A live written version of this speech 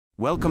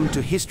Welcome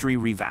to History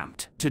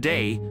Revamped.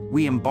 Today,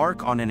 we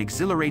embark on an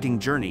exhilarating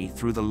journey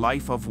through the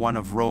life of one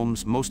of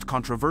Rome's most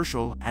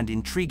controversial and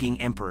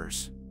intriguing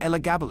emperors,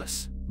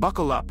 Elagabalus.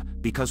 Buckle up,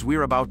 because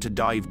we're about to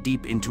dive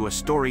deep into a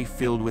story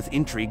filled with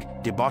intrigue,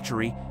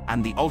 debauchery,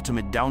 and the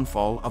ultimate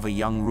downfall of a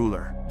young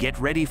ruler. Get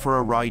ready for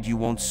a ride you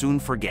won't soon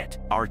forget.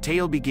 Our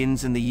tale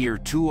begins in the year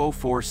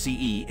 204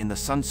 CE in the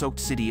sun-soaked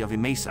city of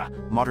Emesa,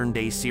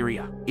 modern-day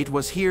Syria. It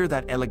was here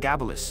that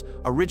Elagabalus,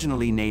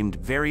 originally named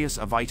Varius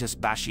Avitus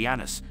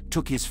Bassianus,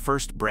 took his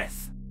first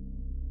breath.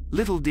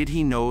 Little did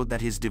he know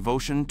that his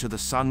devotion to the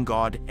sun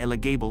god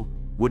Elagabal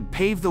would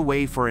pave the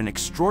way for an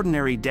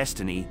extraordinary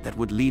destiny that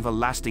would leave a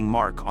lasting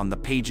mark on the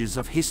pages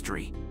of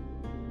history.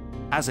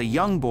 As a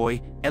young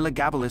boy,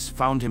 Elagabalus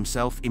found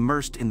himself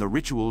immersed in the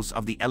rituals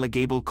of the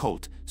Elagabal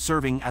cult,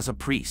 serving as a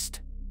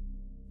priest.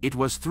 It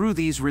was through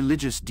these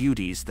religious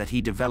duties that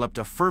he developed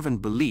a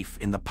fervent belief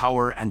in the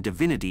power and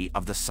divinity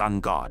of the sun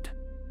god.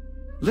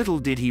 Little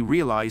did he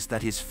realize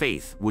that his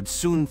faith would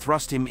soon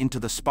thrust him into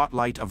the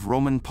spotlight of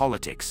Roman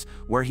politics,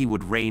 where he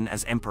would reign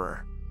as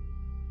emperor.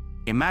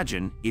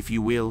 Imagine, if you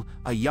will,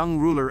 a young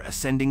ruler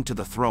ascending to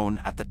the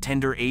throne at the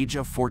tender age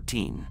of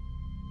 14.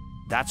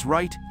 That's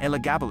right,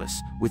 Elagabalus,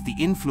 with the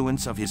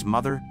influence of his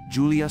mother,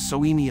 Julia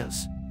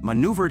Soaemias,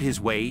 maneuvered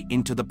his way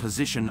into the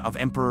position of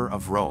Emperor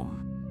of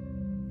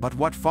Rome. But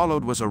what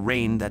followed was a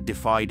reign that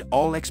defied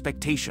all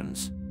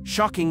expectations,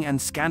 shocking and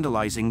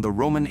scandalizing the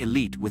Roman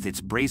elite with its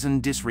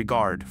brazen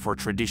disregard for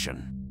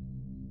tradition.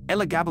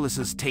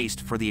 Elagabalus's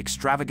taste for the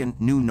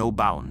extravagant knew no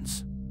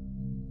bounds.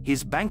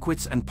 His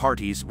banquets and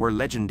parties were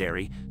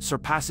legendary,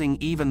 surpassing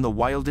even the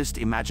wildest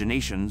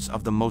imaginations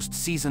of the most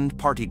seasoned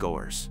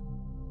partygoers.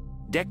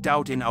 Decked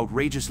out in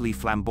outrageously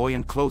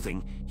flamboyant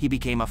clothing, he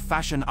became a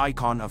fashion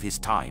icon of his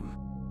time.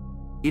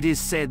 It is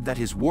said that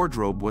his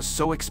wardrobe was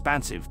so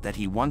expansive that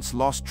he once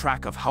lost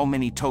track of how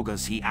many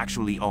togas he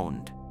actually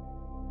owned.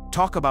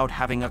 Talk about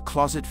having a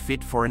closet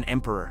fit for an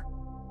emperor.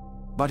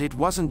 But it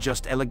wasn't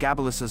just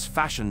Elagabalus's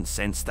fashion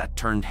sense that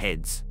turned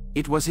heads.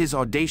 It was his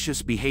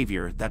audacious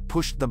behavior that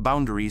pushed the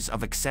boundaries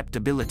of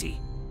acceptability.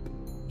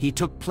 He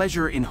took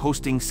pleasure in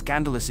hosting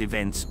scandalous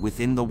events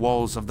within the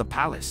walls of the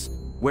palace,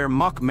 where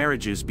mock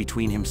marriages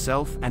between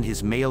himself and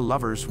his male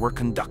lovers were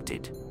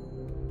conducted.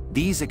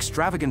 These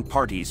extravagant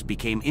parties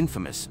became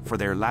infamous for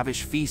their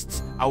lavish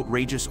feasts,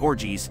 outrageous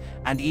orgies,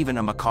 and even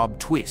a macabre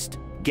twist.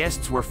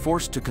 Guests were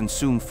forced to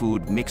consume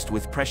food mixed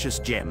with precious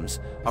gems,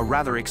 a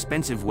rather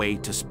expensive way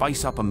to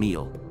spice up a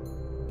meal.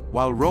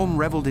 While Rome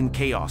reveled in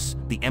chaos,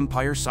 the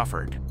empire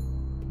suffered.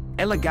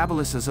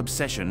 Elagabalus's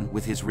obsession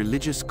with his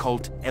religious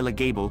cult,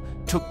 Elagabal,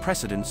 took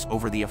precedence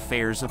over the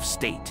affairs of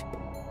state.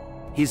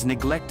 His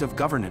neglect of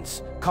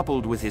governance,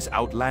 coupled with his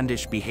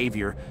outlandish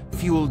behavior,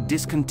 fueled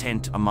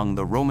discontent among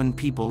the Roman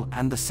people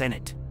and the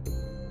Senate.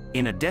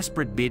 In a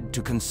desperate bid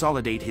to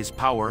consolidate his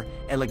power,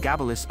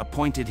 Elagabalus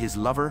appointed his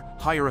lover,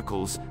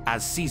 Hierocles,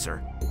 as Caesar,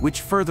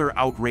 which further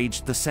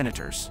outraged the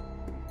senators.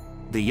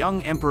 The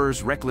young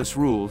emperor's reckless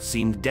rule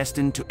seemed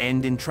destined to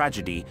end in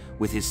tragedy,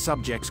 with his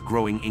subjects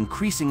growing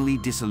increasingly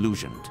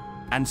disillusioned.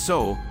 And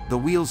so, the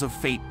wheels of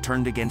fate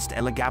turned against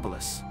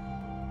Elagabalus.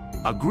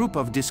 A group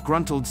of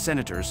disgruntled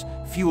senators,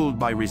 fueled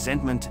by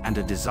resentment and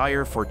a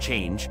desire for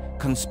change,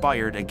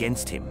 conspired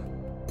against him.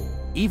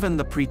 Even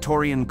the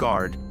Praetorian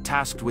Guard,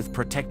 tasked with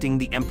protecting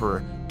the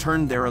emperor,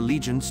 turned their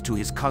allegiance to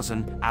his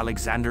cousin,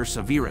 Alexander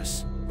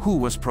Severus, who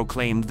was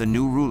proclaimed the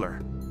new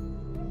ruler.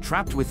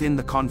 Trapped within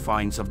the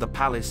confines of the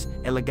palace,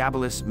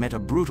 Elagabalus met a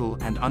brutal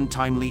and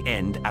untimely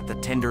end at the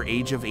tender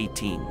age of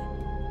 18.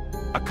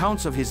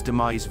 Accounts of his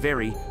demise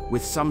vary,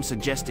 with some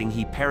suggesting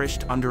he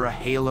perished under a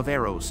hail of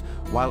arrows,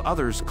 while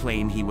others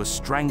claim he was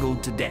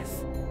strangled to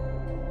death.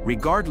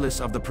 Regardless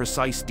of the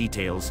precise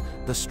details,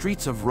 the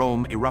streets of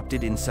Rome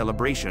erupted in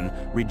celebration,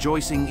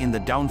 rejoicing in the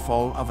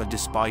downfall of a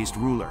despised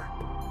ruler.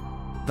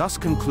 Thus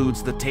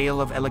concludes the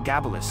tale of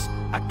Elagabalus,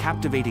 a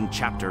captivating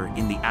chapter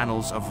in the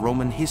annals of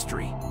Roman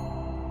history.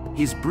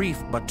 His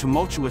brief but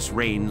tumultuous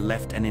reign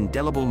left an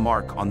indelible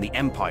mark on the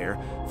empire,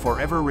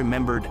 forever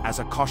remembered as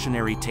a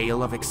cautionary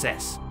tale of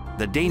excess,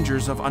 the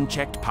dangers of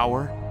unchecked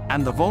power,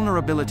 and the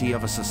vulnerability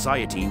of a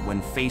society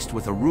when faced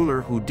with a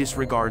ruler who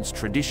disregards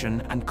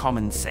tradition and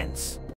common sense.